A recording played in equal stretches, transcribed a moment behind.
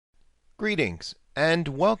Greetings and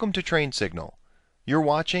welcome to Train Signal. You're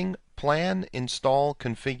watching Plan, Install,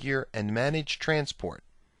 Configure, and Manage Transport.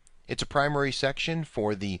 It's a primary section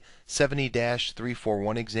for the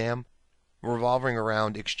 70-341 exam revolving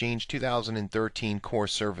around Exchange 2013 core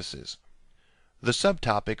services. The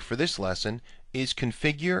subtopic for this lesson is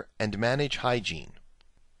Configure and Manage Hygiene.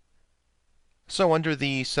 So under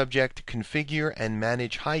the subject Configure and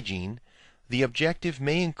Manage Hygiene, the objective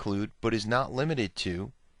may include, but is not limited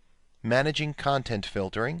to, managing content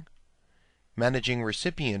filtering, managing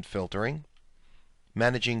recipient filtering,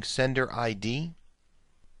 managing sender ID,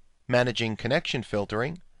 managing connection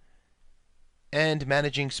filtering, and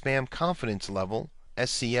managing spam confidence level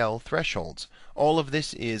 (SCL) thresholds. All of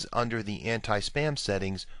this is under the anti-spam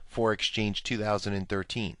settings for Exchange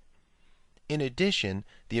 2013. In addition,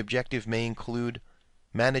 the objective may include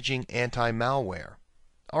managing anti-malware.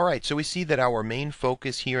 Alright, so we see that our main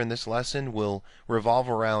focus here in this lesson will revolve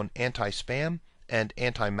around anti-spam and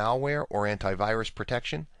anti-malware or antivirus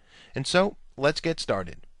protection. And so, let's get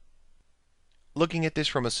started. Looking at this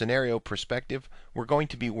from a scenario perspective, we're going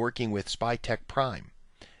to be working with Spytech Prime,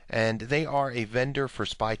 and they are a vendor for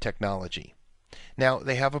spy technology. Now,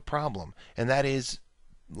 they have a problem, and that is,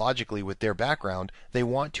 logically with their background, they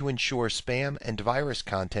want to ensure spam and virus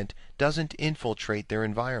content doesn't infiltrate their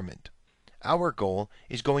environment. Our goal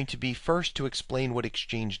is going to be first to explain what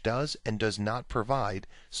Exchange does and does not provide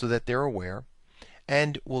so that they're aware,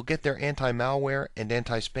 and we'll get their anti-malware and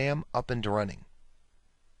anti-spam up and running.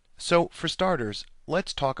 So, for starters,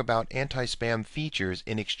 let's talk about anti-spam features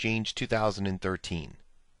in Exchange 2013.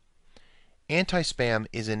 Anti-spam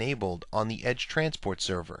is enabled on the Edge Transport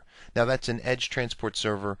Server. Now that's an Edge Transport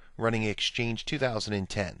Server running Exchange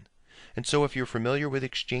 2010. And so if you're familiar with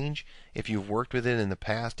Exchange, if you've worked with it in the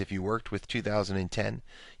past, if you worked with 2010,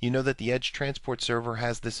 you know that the Edge Transport Server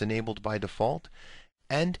has this enabled by default,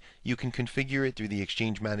 and you can configure it through the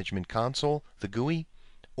Exchange Management Console, the GUI,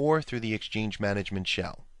 or through the Exchange Management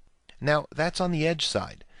Shell. Now, that's on the Edge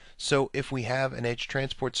side. So if we have an Edge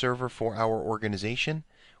Transport Server for our organization,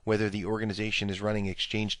 whether the organization is running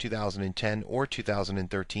Exchange 2010 or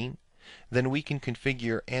 2013, then we can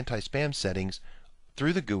configure anti-spam settings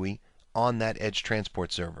through the GUI on that Edge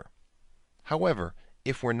Transport Server. However,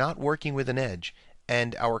 if we're not working with an Edge,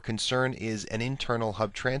 and our concern is an internal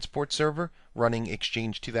hub transport server running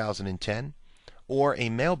Exchange 2010, or a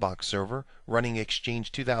mailbox server running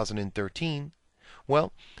Exchange 2013,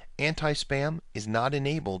 well, anti-spam is not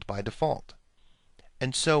enabled by default.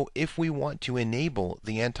 And so if we want to enable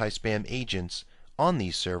the anti-spam agents on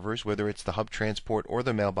these servers, whether it's the hub transport or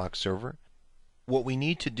the mailbox server, what we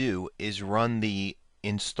need to do is run the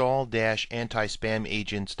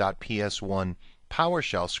install-antispamagents.ps1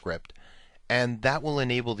 PowerShell script, and that will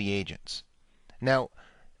enable the agents. Now,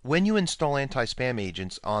 when you install anti-spam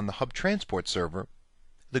agents on the hub transport server,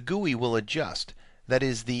 the GUI will adjust. That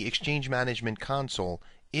is, the Exchange Management Console,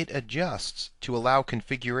 it adjusts to allow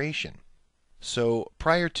configuration. So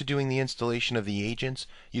prior to doing the installation of the agents,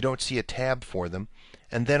 you don't see a tab for them.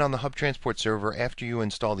 And then on the hub transport server, after you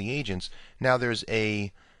install the agents, now there's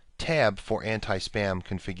a tab for anti-spam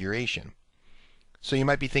configuration. So you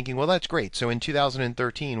might be thinking, well, that's great. So in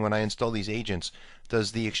 2013, when I install these agents,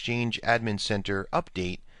 does the Exchange Admin Center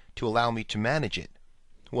update to allow me to manage it?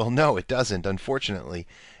 Well, no, it doesn't, unfortunately.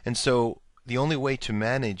 And so the only way to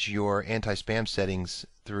manage your anti-spam settings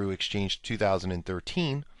through Exchange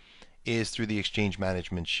 2013 is through the Exchange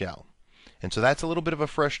Management Shell. And so that's a little bit of a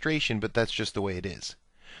frustration, but that's just the way it is.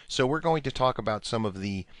 So we're going to talk about some of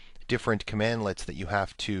the different commandlets that you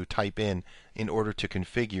have to type in order to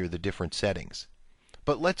configure the different settings.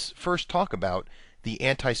 But let's first talk about the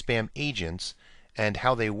anti-spam agents and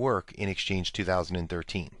how they work in Exchange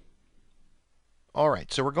 2013.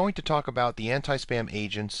 Alright, so we're going to talk about the anti-spam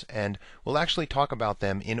agents, and we'll actually talk about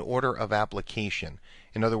them in order of application.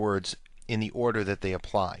 In other words, in the order that they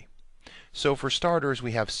apply. So for starters,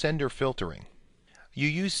 we have sender filtering. You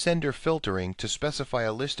use sender filtering to specify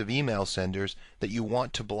a list of email senders that you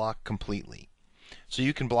want to block completely. So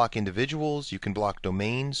you can block individuals, you can block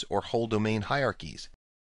domains, or whole domain hierarchies.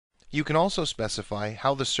 You can also specify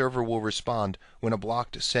how the server will respond when a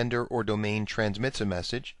blocked sender or domain transmits a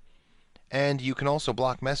message, and you can also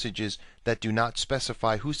block messages that do not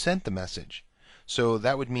specify who sent the message. So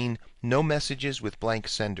that would mean no messages with blank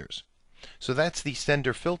senders. So that's the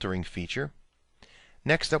sender filtering feature.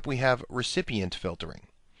 Next up we have recipient filtering.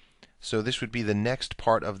 So this would be the next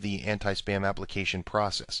part of the anti-spam application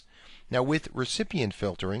process. Now with recipient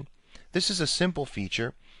filtering, this is a simple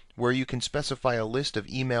feature where you can specify a list of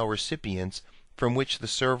email recipients from which the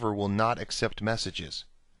server will not accept messages.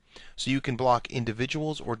 So you can block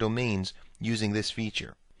individuals or domains using this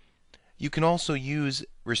feature. You can also use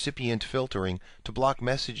recipient filtering to block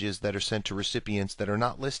messages that are sent to recipients that are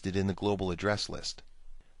not listed in the global address list.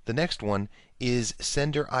 The next one is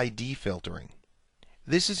sender ID filtering.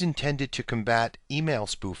 This is intended to combat email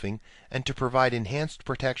spoofing and to provide enhanced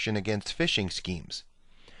protection against phishing schemes.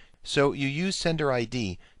 So you use sender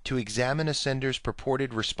ID to examine a sender's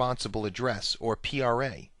purported responsible address, or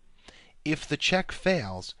PRA. If the check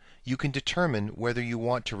fails, you can determine whether you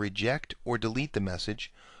want to reject or delete the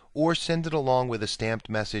message, or send it along with a stamped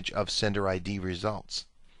message of sender ID results.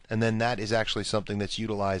 And then that is actually something that's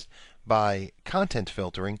utilized by content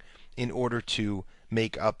filtering in order to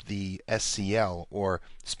make up the SCL, or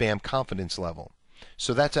spam confidence level.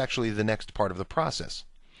 So that's actually the next part of the process.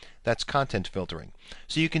 That's content filtering.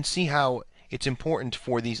 So you can see how it's important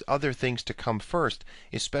for these other things to come first,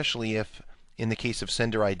 especially if, in the case of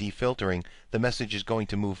sender ID filtering, the message is going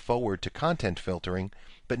to move forward to content filtering,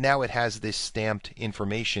 but now it has this stamped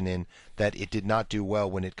information in that it did not do well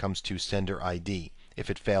when it comes to sender ID, if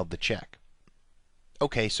it failed the check.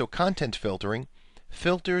 Okay, so content filtering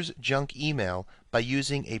filters junk email by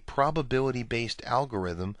using a probability-based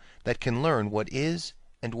algorithm that can learn what is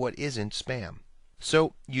and what isn't spam.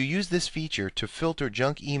 So you use this feature to filter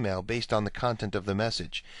junk email based on the content of the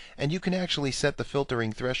message, and you can actually set the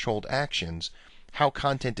filtering threshold actions, how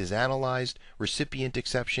content is analyzed, recipient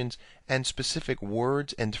exceptions, and specific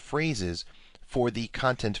words and phrases for the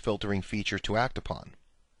content filtering feature to act upon.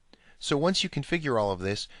 So once you configure all of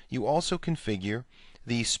this, you also configure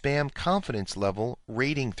the spam confidence level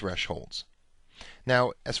rating thresholds.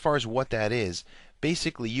 Now, as far as what that is,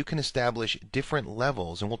 basically you can establish different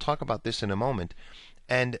levels, and we'll talk about this in a moment,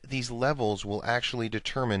 and these levels will actually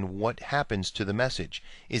determine what happens to the message.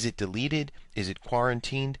 Is it deleted? Is it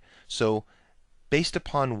quarantined? So based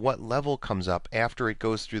upon what level comes up after it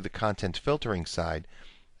goes through the content filtering side,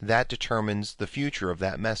 that determines the future of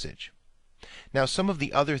that message. Now, some of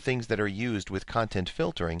the other things that are used with content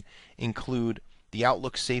filtering include the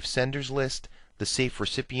Outlook Safe Senders list, the Safe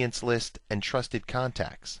Recipients list, and Trusted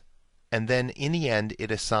Contacts. And then in the end,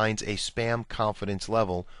 it assigns a Spam Confidence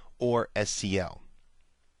Level, or SCL.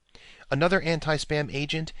 Another anti-spam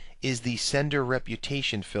agent is the Sender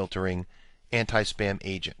Reputation Filtering anti-spam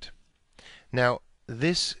agent. Now,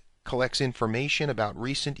 this collects information about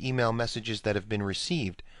recent email messages that have been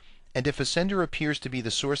received, and if a sender appears to be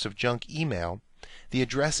the source of junk email, the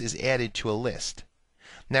address is added to a list.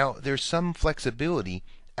 Now, there's some flexibility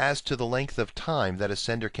as to the length of time that a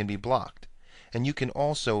sender can be blocked, and you can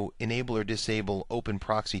also enable or disable open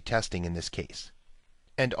proxy testing in this case.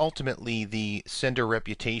 And ultimately, the sender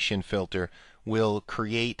reputation filter will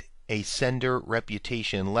create a sender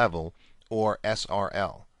reputation level, or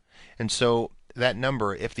SRL. And so that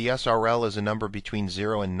number, if the SRL is a number between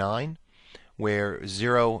 0 and 9, where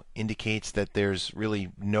 0 indicates that there's really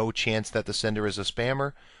no chance that the sender is a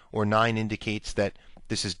spammer, or 9 indicates that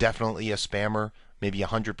this is definitely a spammer, maybe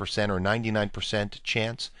 100% or 99%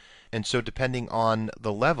 chance. And so depending on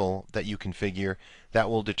the level that you configure, that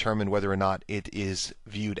will determine whether or not it is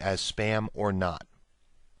viewed as spam or not.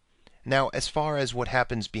 Now, as far as what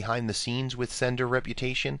happens behind the scenes with sender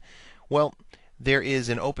reputation, well, there is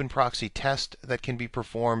an open proxy test that can be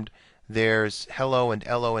performed. There's hello and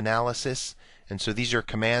LO analysis, and so these are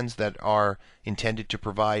commands that are intended to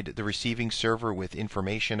provide the receiving server with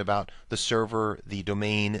information about the server, the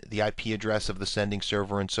domain, the IP address of the sending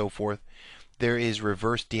server, and so forth. There is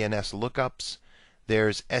reverse DNS lookups.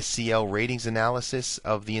 There's SCL ratings analysis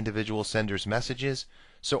of the individual sender's messages.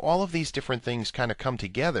 So all of these different things kind of come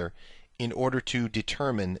together in order to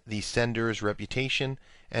determine the sender's reputation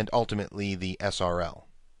and ultimately the SRL.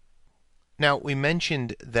 Now, we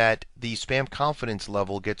mentioned that the spam confidence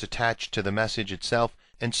level gets attached to the message itself,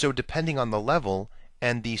 and so depending on the level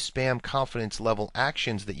and the spam confidence level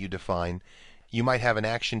actions that you define, you might have an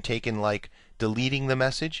action taken like deleting the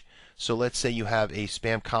message. So let's say you have a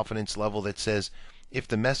spam confidence level that says, if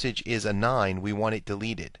the message is a 9, we want it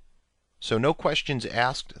deleted. So no questions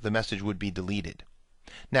asked, the message would be deleted.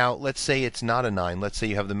 Now, let's say it's not a 9. Let's say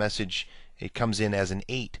you have the message, it comes in as an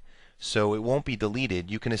 8. So it won't be deleted.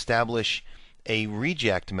 You can establish a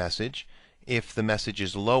reject message if the message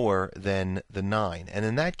is lower than the 9. And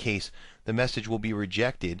in that case, the message will be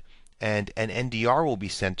rejected and an NDR will be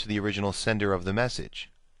sent to the original sender of the message.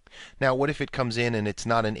 Now, what if it comes in and it's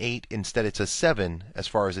not an 8, instead it's a 7 as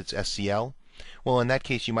far as its SCL? Well, in that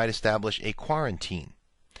case, you might establish a quarantine.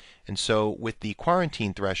 And so with the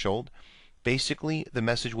quarantine threshold, basically the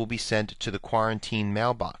message will be sent to the quarantine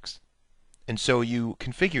mailbox. And so you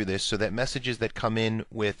configure this so that messages that come in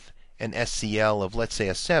with an SCL of, let's say,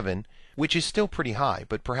 a 7, which is still pretty high,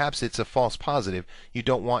 but perhaps it's a false positive, you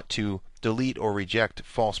don't want to delete or reject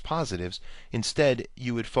false positives. Instead,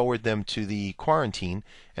 you would forward them to the quarantine,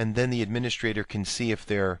 and then the administrator can see if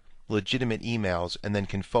they're legitimate emails and then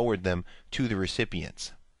can forward them to the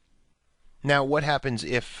recipients. Now, what happens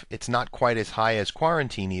if it's not quite as high as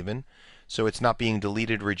quarantine even, so it's not being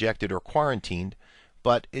deleted, rejected, or quarantined,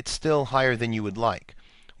 but it's still higher than you would like?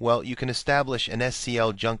 Well, you can establish an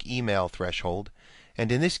SCL junk email threshold,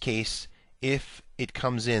 and in this case, if it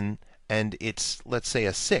comes in and it's, let's say,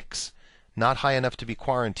 a 6, not high enough to be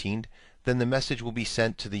quarantined, then the message will be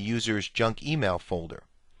sent to the user's junk email folder.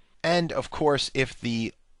 And of course, if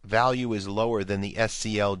the value is lower than the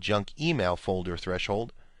SCL junk email folder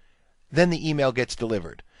threshold, then the email gets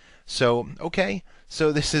delivered. So, okay,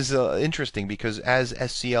 so this is interesting because as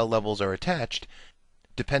SCL levels are attached,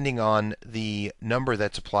 depending on the number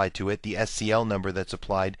that's applied to it, the SCL number that's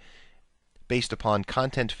applied based upon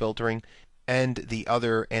content filtering and the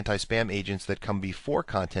other anti-spam agents that come before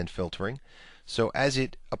content filtering. So as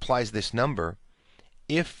it applies this number,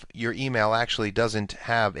 if your email actually doesn't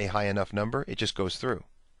have a high enough number, it just goes through.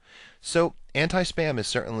 So anti-spam is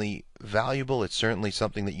certainly valuable. It's certainly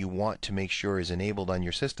something that you want to make sure is enabled on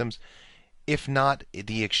your systems. If not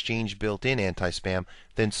the Exchange built-in anti-spam,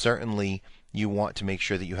 then certainly you want to make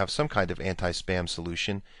sure that you have some kind of anti-spam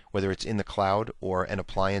solution, whether it's in the cloud or an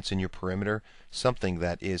appliance in your perimeter, something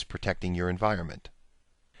that is protecting your environment.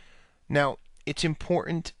 Now, it's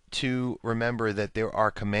important to remember that there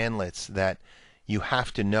are commandlets that you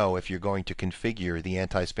have to know if you're going to configure the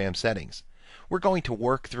anti-spam settings. We're going to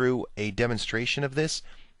work through a demonstration of this,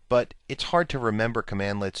 but it's hard to remember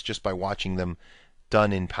commandlets just by watching them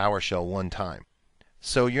done in PowerShell one time.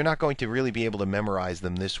 So you're not going to really be able to memorize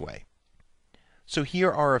them this way. So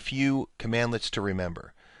here are a few commandlets to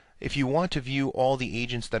remember. If you want to view all the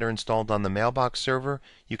agents that are installed on the mailbox server,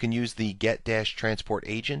 you can use the get-transport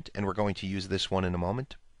agent, and we're going to use this one in a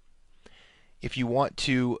moment. If you want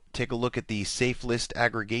to take a look at the safe list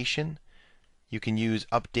aggregation, you can use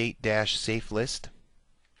update-safe-list.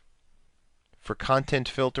 For content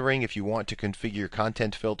filtering, if you want to configure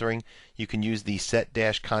content filtering, you can use the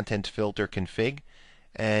set-content filter config,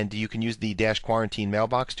 and you can use the -quarantine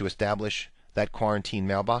mailbox to establish that quarantine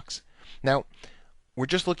mailbox. Now, we're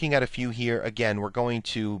just looking at a few here. Again, we're going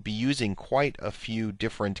to be using quite a few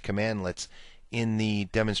different commandlets in the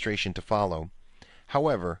demonstration to follow.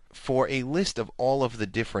 However, for a list of all of the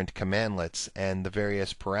different commandlets and the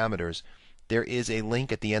various parameters, there is a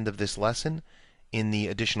link at the end of this lesson in the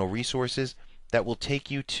additional resources that will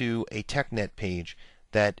take you to a TechNet page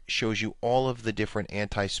that shows you all of the different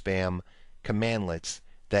anti-spam commandlets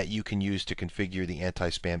that you can use to configure the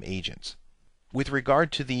anti-spam agents. With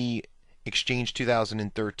regard to the Exchange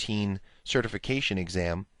 2013 certification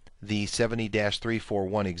exam, the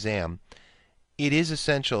 70-341 exam, it is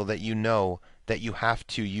essential that you know that you have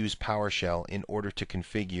to use PowerShell in order to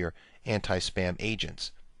configure anti-spam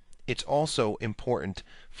agents. It's also important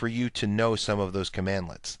for you to know some of those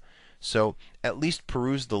commandlets. So at least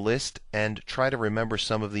peruse the list and try to remember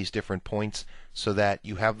some of these different points so that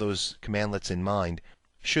you have those commandlets in mind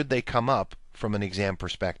should they come up from an exam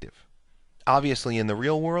perspective. Obviously, in the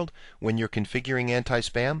real world, when you're configuring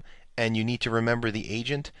anti-spam and you need to remember the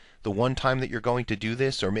agent, the one time that you're going to do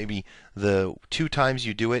this, or maybe the 2 times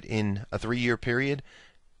you do it in a 3-year period,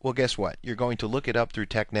 well, guess what? You're going to look it up through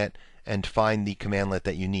TechNet and find the commandlet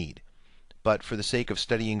that you need. But for the sake of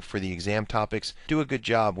studying for the exam topics, do a good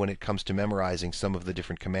job when it comes to memorizing some of the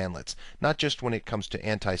different commandlets. Not just when it comes to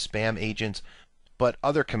anti-spam agents, but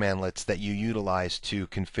other commandlets that you utilize to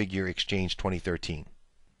configure Exchange 2013.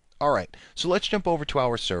 Alright, so let's jump over to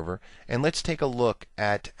our server and let's take a look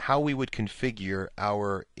at how we would configure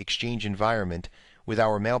our Exchange environment with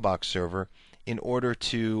our mailbox server in order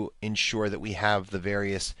to ensure that we have the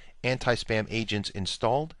various anti-spam agents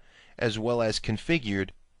installed as well as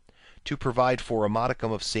configured to provide for a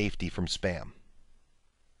modicum of safety from spam.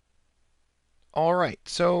 Alright,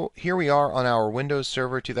 so here we are on our Windows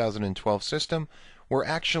Server 2012 system. We're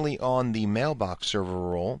actually on the mailbox server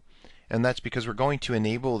role, and that's because we're going to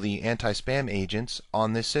enable the anti-spam agents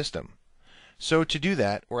on this system. So to do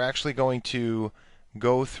that, we're actually going to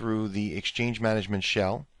go through the Exchange Management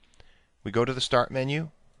Shell. We go to the Start menu,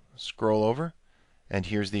 scroll over, and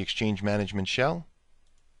here's the Exchange Management Shell.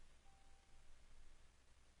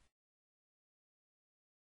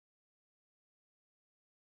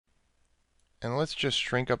 And let's just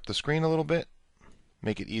shrink up the screen a little bit,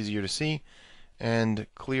 make it easier to see, and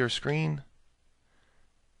clear screen.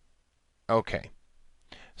 Okay.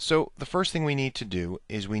 So the first thing we need to do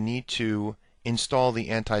is we need to install the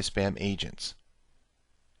anti-spam agents.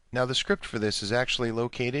 Now the script for this is actually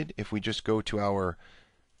located, if we just go to our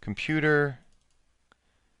computer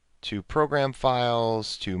to Program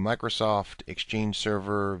Files, to Microsoft Exchange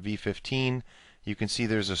Server v15. You can see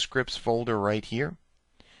there's a scripts folder right here.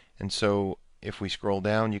 And so if we scroll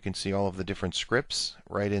down, you can see all of the different scripts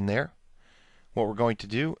right in there. What we're going to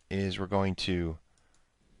do is we're going to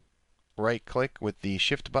right-click with the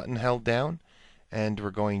Shift button held down, and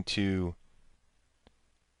we're going to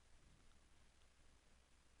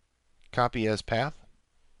copy as path.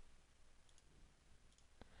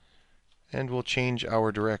 And we'll change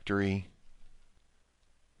our directory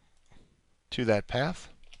to that path.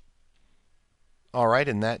 Alright,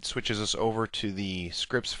 and that switches us over to the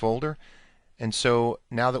scripts folder. And so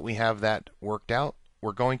now that we have that worked out,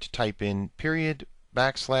 we're going to type in /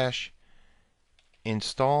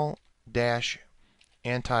 install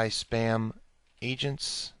anti-spam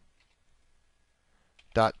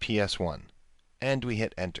agents.ps1, and we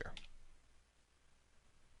hit enter.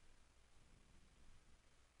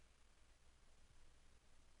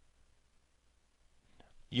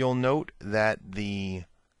 You'll note that the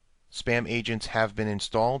spam agents have been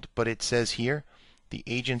installed, but it says here, the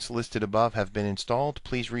agents listed above have been installed.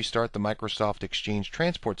 Please restart the Microsoft Exchange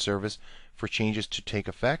Transport Service for changes to take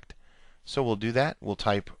effect. So we'll do that. We'll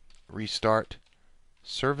type restart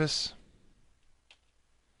service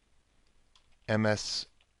MS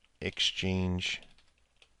Exchange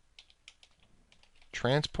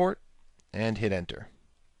Transport and hit enter.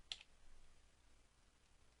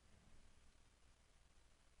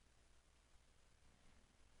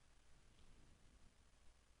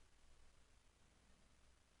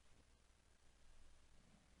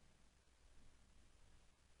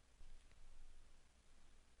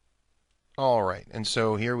 All right, and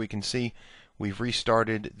so here we can see we've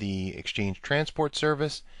restarted the Exchange Transport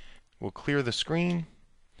Service. We'll clear the screen.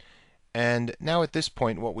 And now at this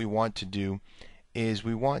point, what we want to do is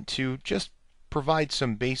we want to just provide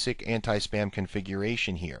some basic anti-spam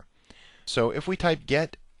configuration here. So if we type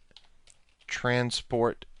get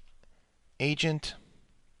transport agent,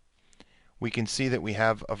 we can see that we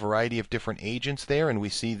have a variety of different agents there, and we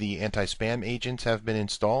see the anti-spam agents have been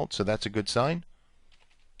installed, so that's a good sign.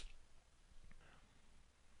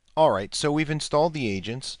 Alright, so we've installed the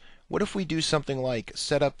agents. What if we do something like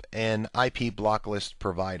set up an IP block list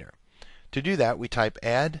provider? To do that, we type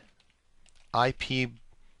add IP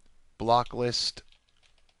block list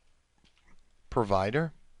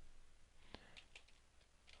provider.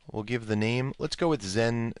 We'll give the name, let's go with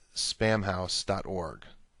zenspamhouse.org.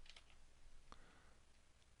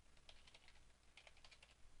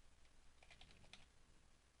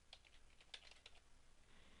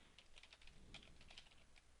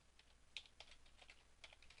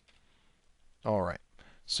 All right,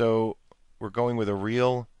 so we're going with a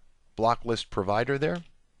real block list provider there,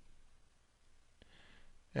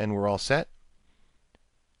 and we're all set.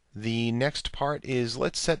 The next part is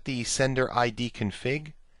let's set the sender ID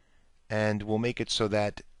config, and we'll make it so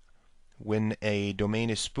that when a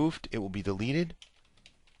domain is spoofed, it will be deleted.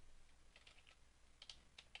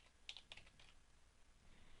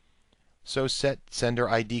 So set sender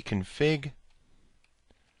ID config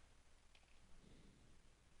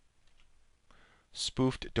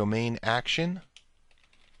spoofed domain action,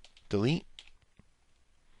 delete.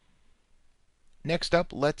 Next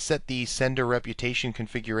up, let's set the sender reputation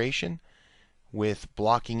configuration with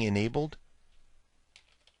blocking enabled.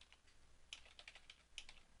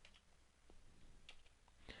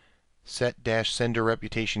 Set dash sender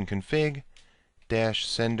reputation config dash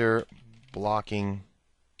sender blocking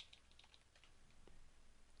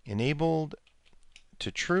enabled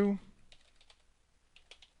to true.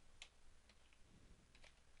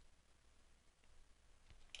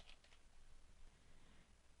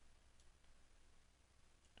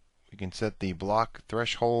 We can set the block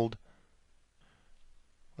threshold.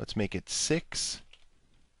 Let's make it 6.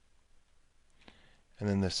 And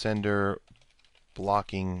then the sender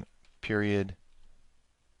blocking period.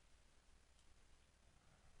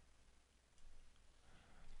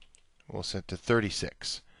 We'll set to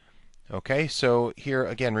 36. Okay, so here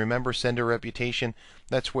again, remember sender reputation.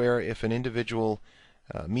 That's where if an individual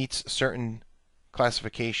meets certain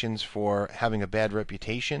classifications for having a bad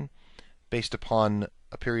reputation based upon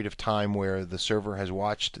a period of time where the server has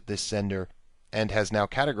watched this sender and has now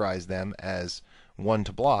categorized them as one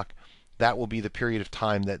to block, that will be the period of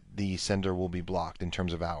time that the sender will be blocked in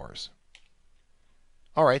terms of hours.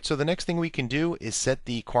 Alright, so the next thing we can do is set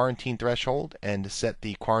the quarantine threshold and set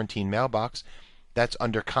the quarantine mailbox. That's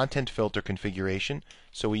under content filter configuration.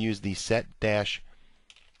 So we use the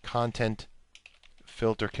set-content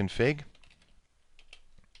filter config,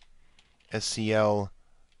 SCL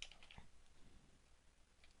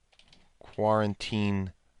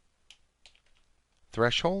quarantine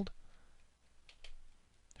threshold.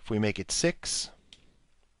 If we make it 6,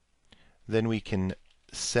 then we can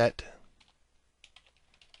set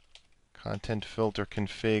content filter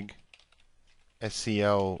config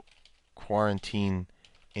SCL quarantine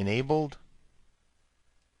enabled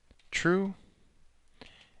true,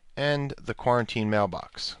 and the quarantine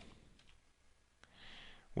mailbox.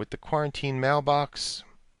 With the quarantine mailbox,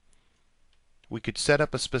 we could set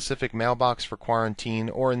up a specific mailbox for quarantine,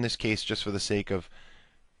 or in this case, just for the sake of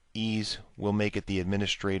ease, we'll make it the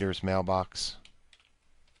administrator's mailbox.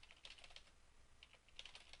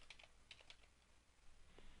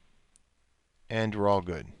 And we're all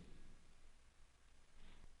good.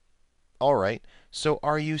 Alright, so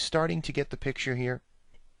are you starting to get the picture here?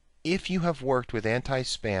 If you have worked with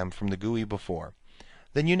anti-spam from the GUI before,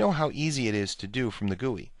 then you know how easy it is to do from the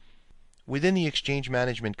GUI. Within the Exchange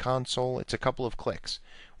Management Console, it's a couple of clicks.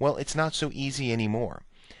 Well, it's not so easy anymore.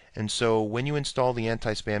 And so when you install the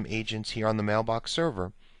anti-spam agents here on the Mailbox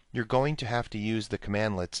server, you're going to have to use the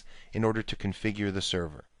commandlets in order to configure the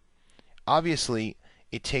server. Obviously,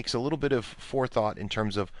 it takes a little bit of forethought in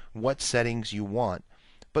terms of what settings you want,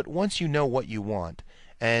 but once you know what you want,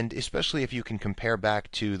 and especially if you can compare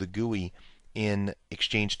back to the GUI in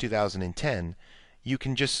Exchange 2010, you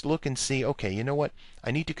can just look and see, okay, you know what,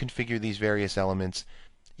 I need to configure these various elements.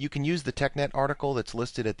 You can use the TechNet article that's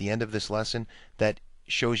listed at the end of this lesson that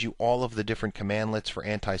shows you all of the different commandlets for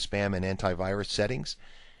anti-spam and antivirus settings.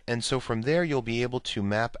 And so from there you'll be able to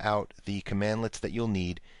map out the commandlets that you'll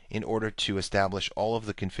need in order to establish all of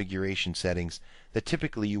the configuration settings that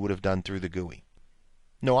typically you would have done through the GUI.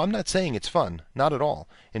 No, I'm not saying it's fun, not at all.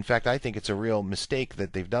 In fact, I think it's a real mistake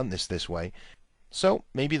that they've done this way. So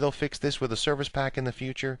maybe they'll fix this with a service pack in the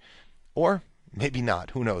future, or maybe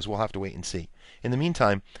not. Who knows? We'll have to wait and see. In the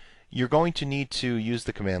meantime, you're going to need to use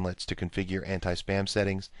the commandlets to configure anti-spam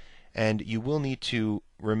settings, and you will need to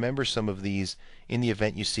remember some of these in the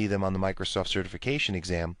event you see them on the Microsoft certification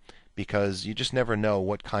exam, because you just never know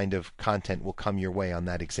what kind of content will come your way on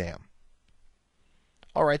that exam.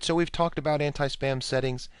 Alright, so we've talked about anti-spam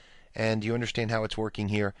settings, and you understand how it's working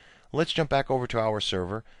here. Let's jump back over to our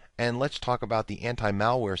server, and let's talk about the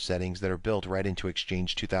anti-malware settings that are built right into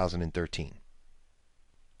Exchange 2013.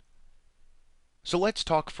 So let's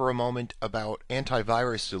talk for a moment about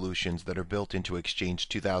antivirus solutions that are built into Exchange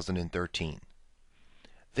 2013.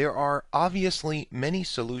 There are obviously many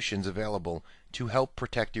solutions available to help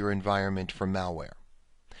protect your environment from malware.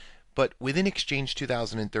 But within Exchange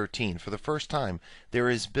 2013, for the first time, there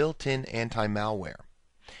is built-in anti-malware.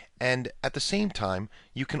 And at the same time,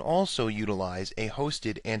 you can also utilize a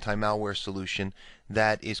hosted anti-malware solution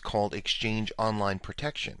that is called Exchange Online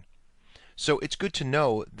Protection. So it's good to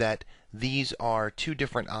know that these are two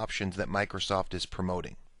different options that Microsoft is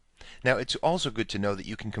promoting. Now, it's also good to know that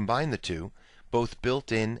you can combine the two, both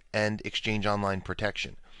built-in and Exchange Online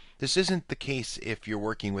Protection. This isn't the case if you're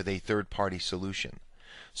working with a third-party solution.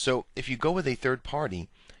 So if you go with a third party,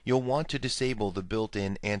 you'll want to disable the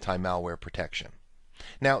built-in anti-malware protection.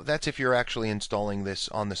 Now, that's if you're actually installing this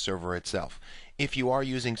on the server itself. If you are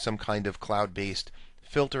using some kind of cloud-based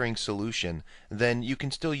filtering solution, then you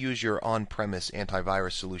can still use your on-premise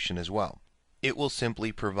antivirus solution as well. It will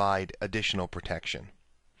simply provide additional protection.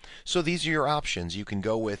 So these are your options. You can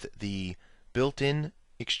go with the built-in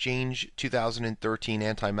Exchange 2013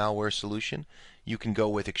 anti-malware solution. You can go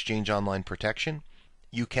with Exchange Online Protection.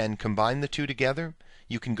 You can combine the two together.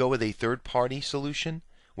 You can go with a third-party solution,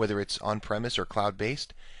 whether it's on-premise or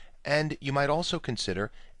cloud-based, and you might also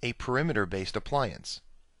consider a perimeter-based appliance.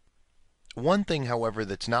 One thing, however,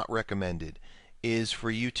 that's not recommended is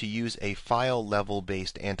for you to use a file-level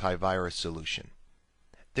based antivirus solution.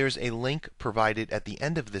 There's a link provided at the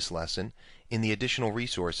end of this lesson in the additional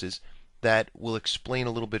resources that will explain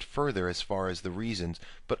a little bit further as far as the reasons,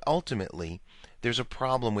 but ultimately there's a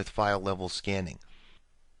problem with file-level scanning.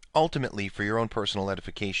 Ultimately, for your own personal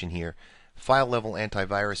edification here, file-level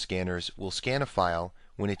antivirus scanners will scan a file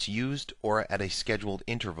when it's used or at a scheduled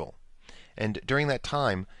interval. And during that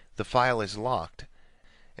time, the file is locked.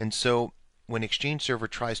 And so when Exchange Server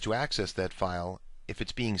tries to access that file, if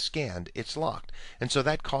it's being scanned, it's locked. And so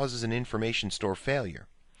that causes an information store failure.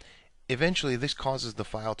 Eventually, this causes the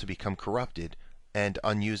file to become corrupted and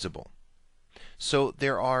unusable. So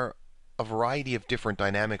there are a variety of different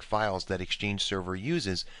dynamic files that Exchange Server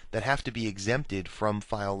uses that have to be exempted from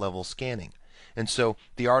file-level scanning. And so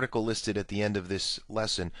the article listed at the end of this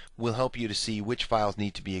lesson will help you to see which files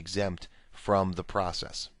need to be exempt from the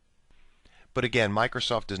process. But again,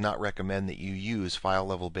 Microsoft does not recommend that you use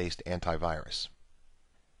file-level based antivirus.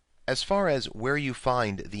 As far as where you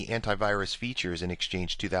find the antivirus features in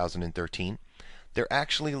Exchange 2013, They're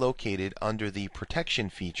actually located under the Protection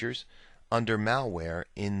features under Malware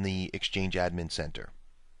in the Exchange Admin Center.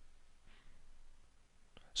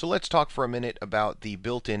 So let's talk for a minute about the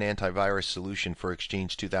built-in antivirus solution for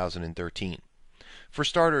Exchange 2013. For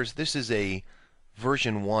starters, this is a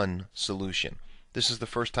version 1 solution. This is the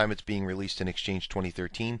first time it's being released in Exchange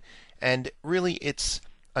 2013, and really it's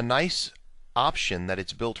a nice option that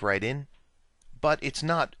it's built right in, but it's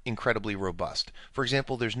not incredibly robust. For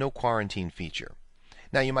example, there's no quarantine feature.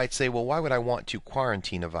 Now you might say, well, why would I want to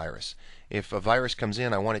quarantine a virus? If a virus comes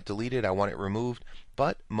in, I want it deleted, I want it removed,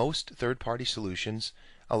 but most third-party solutions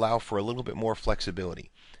allow for a little bit more flexibility.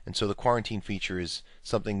 And so the quarantine feature is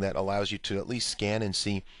something that allows you to at least scan and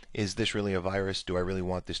see, is this really a virus? Do I really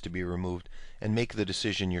want this to be removed? And make the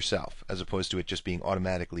decision yourself, as opposed to it just being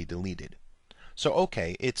automatically deleted. So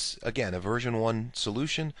okay, it's, again, a version 1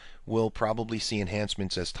 solution. We'll probably see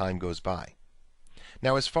enhancements as time goes by.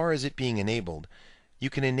 Now as far as it being enabled, you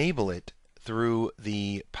can enable it through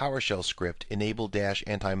the PowerShell script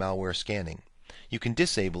enable-anti-malware scanning. You can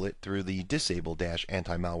disable it through the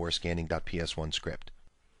disable-anti-malware scanning.ps1 script.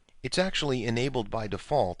 It's actually enabled by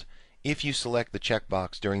default if you select the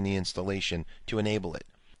checkbox during the installation to enable it.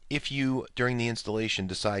 If you, during the installation,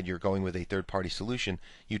 decide you're going with a third-party solution,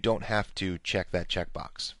 you don't have to check that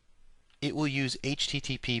checkbox. It will use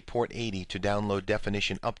HTTP port 80 to download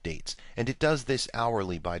definition updates, and it does this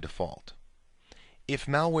hourly by default. If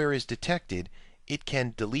malware is detected, it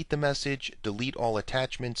can delete the message, delete all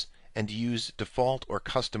attachments, and use default or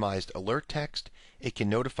customized alert text. It can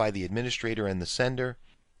notify the administrator and the sender.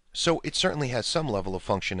 So it certainly has some level of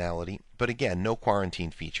functionality, but again, no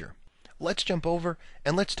quarantine feature. Let's jump over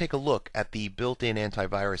and let's take a look at the built-in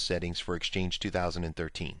antivirus settings for Exchange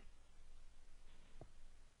 2013.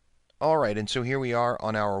 Alright, and so here we are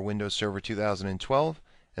on our Windows Server 2012,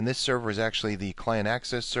 and this server is actually the client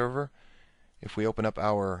access server. If we open up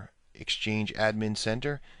our Exchange Admin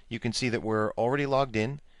Center, you can see that we're already logged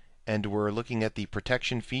in, and we're looking at the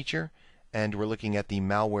protection feature, and we're looking at the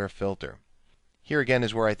malware filter. Here again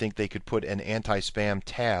is where I think they could put an anti-spam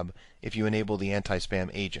tab if you enable the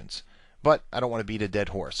anti-spam agents. But I don't want to beat a dead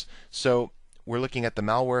horse. So we're looking at the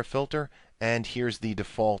malware filter, and here's the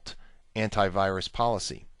default antivirus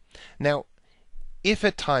policy. Now, if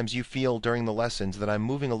at times you feel during the lessons that I'm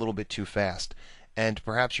moving a little bit too fast, and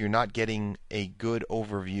perhaps you're not getting a good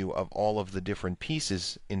overview of all of the different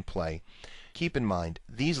pieces in play, keep in mind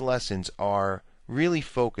these lessons are really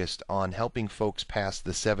focused on helping folks pass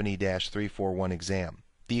the 70-341 exam,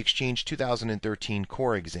 the Exchange 2013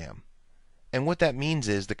 core exam. And what that means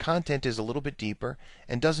is the content is a little bit deeper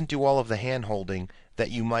and doesn't do all of the hand-holding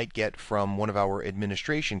that you might get from one of our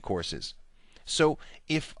administration courses. So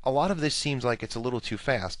if a lot of this seems like it's a little too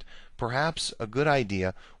fast, perhaps a good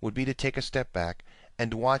idea would be to take a step back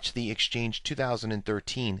and watch the Exchange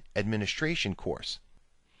 2013 administration course.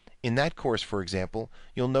 In that course, for example,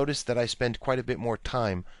 you'll notice that I spend quite a bit more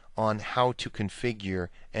time on how to configure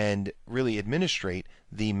and really administrate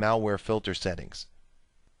the malware filter settings.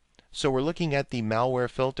 So we're looking at the malware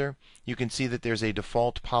filter. You can see that there's a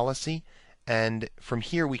default policy, and from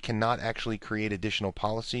here we cannot actually create additional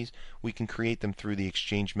policies. We can create them through the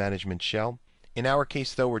Exchange Management Shell. In our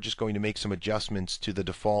case, though, we're just going to make some adjustments to the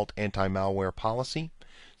default anti-malware policy.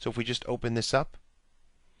 So if we just open this up,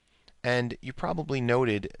 and you probably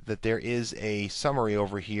noted that there is a summary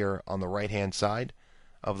over here on the right-hand side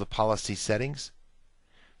of the policy settings.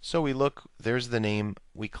 So we look, there's the name,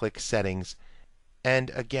 we click Settings,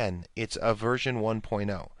 and again, it's a version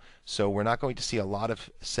 1.0. So we're not going to see a lot of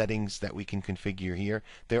settings that we can configure here.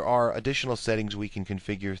 There are additional settings we can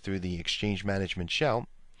configure through the Exchange Management Shell.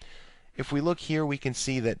 If we look here, we can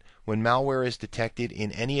see that when malware is detected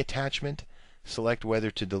in any attachment, select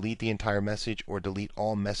whether to delete the entire message or delete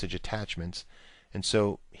all message attachments. And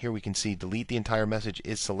so here we can see delete the entire message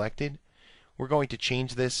is selected. We're going to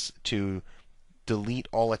change this to delete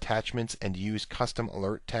all attachments and use custom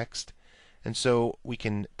alert text. And so we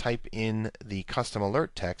can type in the custom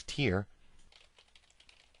alert text here.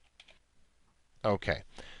 Okay,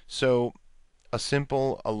 so a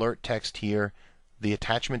simple alert text here. The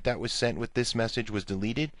attachment that was sent with this message was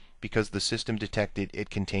deleted because the system detected it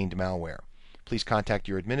contained malware. Please contact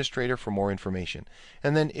your administrator for more information.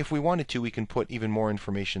 And then if we wanted to, we can put even more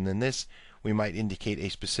information than this. We might indicate a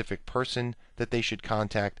specific person that they should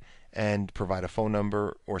contact and provide a phone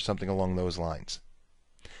number or something along those lines.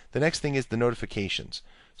 The next thing is the notifications.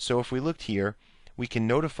 So if we looked here, we can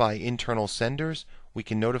notify internal senders, we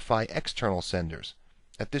can notify external senders.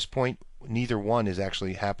 At this point, neither one is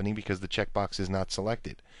actually happening because the checkbox is not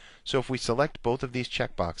selected. So if we select both of these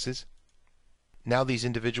checkboxes, now these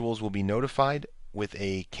individuals will be notified with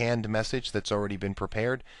a canned message that's already been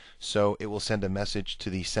prepared, so it will send a message to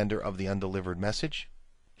the sender of the undelivered message.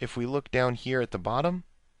 If we look down here at the bottom,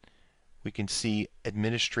 we can see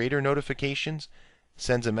administrator notifications,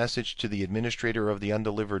 sends a message to the administrator of the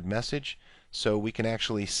undelivered message. So we can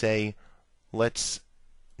actually say, let's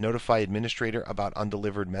notify administrator about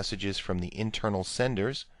undelivered messages from the internal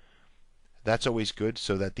senders. That's always good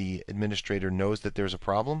so that the administrator knows that there's a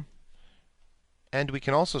problem. And we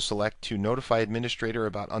can also select to notify administrator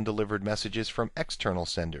about undelivered messages from external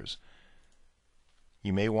senders.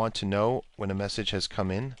 You may want to know when a message has come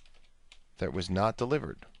in that was not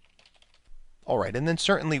delivered. Alright, and then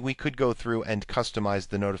certainly we could go through and customize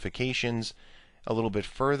the notifications a little bit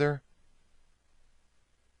further.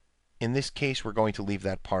 In this case, we're going to leave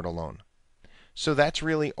that part alone. So that's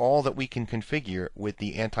really all that we can configure with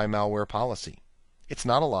the anti-malware policy. It's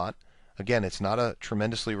not a lot. Again, it's not a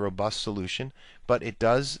tremendously robust solution, but it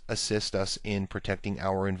does assist us in protecting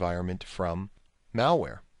our environment from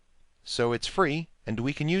malware. So it's free, and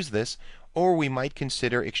we can use this, or we might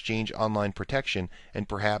consider Exchange Online Protection and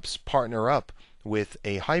perhaps partner up with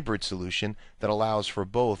a hybrid solution that allows for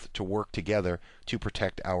both to work together to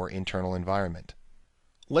protect our internal environment.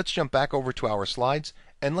 Let's jump back over to our slides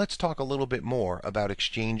and let's talk a little bit more about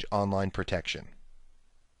Exchange Online Protection.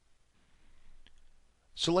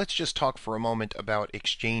 So let's just talk for a moment about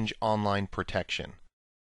Exchange Online Protection.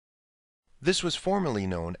 This was formerly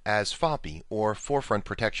known as FOPI, or Forefront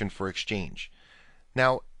Protection for Exchange.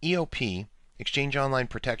 Now, EOP, Exchange Online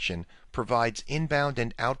Protection, provides inbound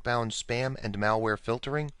and outbound spam and malware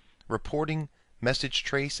filtering, reporting, message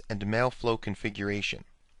trace, and mail flow configuration.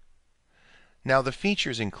 Now, the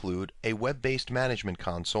features include a web-based management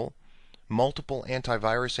console, multiple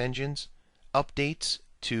antivirus engines, updates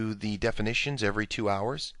to the definitions every 2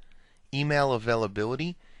 hours, email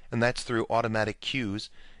availability, and that's through automatic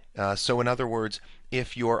queues. So in other words,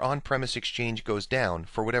 if your on-premise Exchange goes down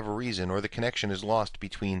for whatever reason, or the connection is lost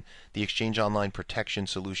between the Exchange Online Protection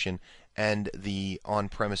solution and the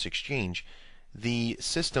on-premise Exchange, the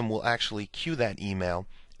system will actually queue that email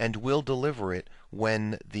and will deliver it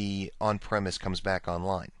when the on-premise comes back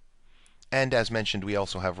online. And as mentioned, we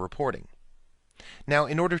also have reporting. Now,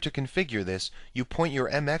 in order to configure this, you point your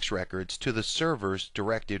MX records to the servers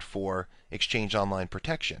directed for Exchange Online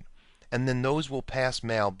Protection, and then those will pass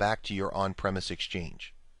mail back to your on-premise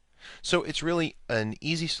Exchange. So it's really an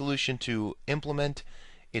easy solution to implement.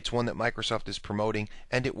 It's one that Microsoft is promoting,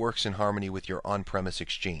 and it works in harmony with your on-premise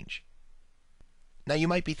Exchange. Now you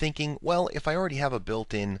might be thinking, well, if I already have a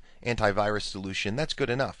built-in antivirus solution, that's good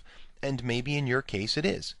enough. And maybe in your case it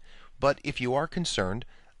is. But if you are concerned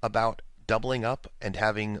about doubling up and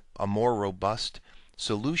having a more robust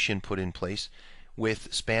solution put in place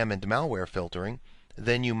with spam and malware filtering,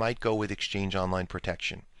 then you might go with Exchange Online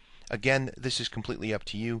Protection. Again, this is completely up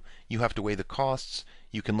to you. You have to weigh the costs.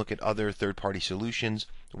 You can look at other third-party solutions,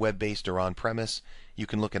 web-based or on-premise. You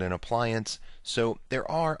can look at an appliance. So there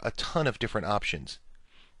are a ton of different options.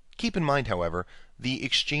 Keep in mind, however, the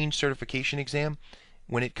Exchange certification exam,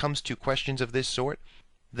 when it comes to questions of this sort,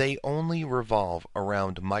 they only revolve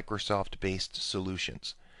around Microsoft-based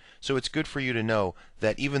solutions. So it's good for you to know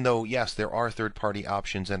that even though, yes, there are third-party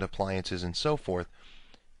options and appliances and so forth,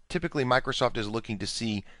 typically Microsoft is looking to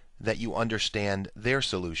see that you understand their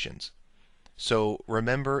solutions. So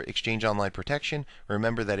remember Exchange Online Protection.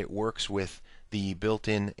 Remember that it works with the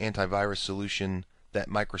built-in antivirus solution that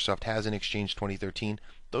Microsoft has in Exchange 2013.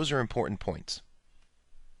 Those are important points.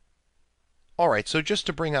 Alright, so just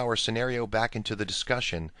to bring our scenario back into the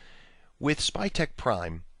discussion, with Spytech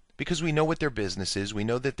Prime, because we know what their business is, we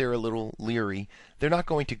know that they're a little leery, they're not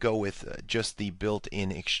going to go with just the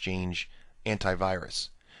built-in Exchange antivirus.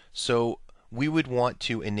 So we would want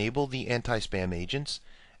to enable the anti-spam agents,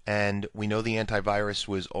 and we know the antivirus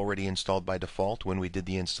was already installed by default when we did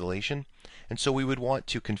the installation, and so we would want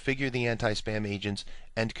to configure the anti-spam agents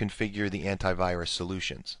and configure the antivirus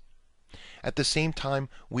solutions. At the same time,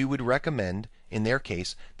 we would recommend, in their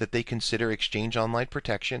case, that they consider Exchange Online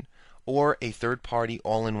Protection or a third-party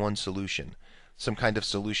all-in-one solution, some kind of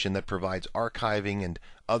solution that provides archiving and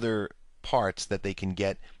other parts that they can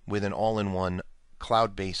get with an all-in-one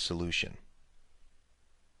cloud-based solution.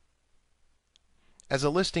 As a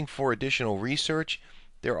listing for additional research,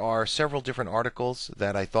 there are several different articles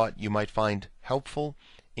that I thought you might find helpful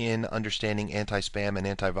in understanding anti-spam and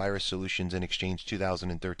antivirus solutions in Exchange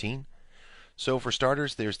 2013. So for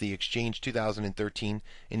starters, there's the Exchange 2013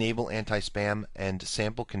 Enable Anti-Spam and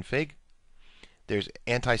Sample Config. There's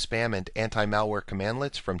anti-spam and anti-malware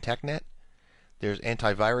commandlets from TechNet. There's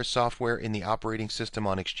antivirus software in the operating system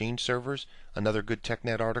on Exchange servers, another good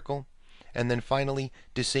TechNet article. And then finally,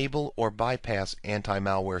 disable or bypass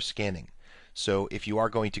anti-malware scanning. So if you are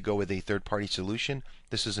going to go with a third-party solution,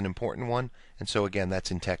 this is an important one, and so again,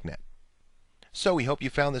 that's in TechNet. So we hope you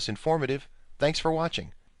found this informative. Thanks for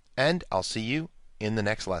watching, and I'll see you in the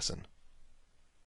next lesson.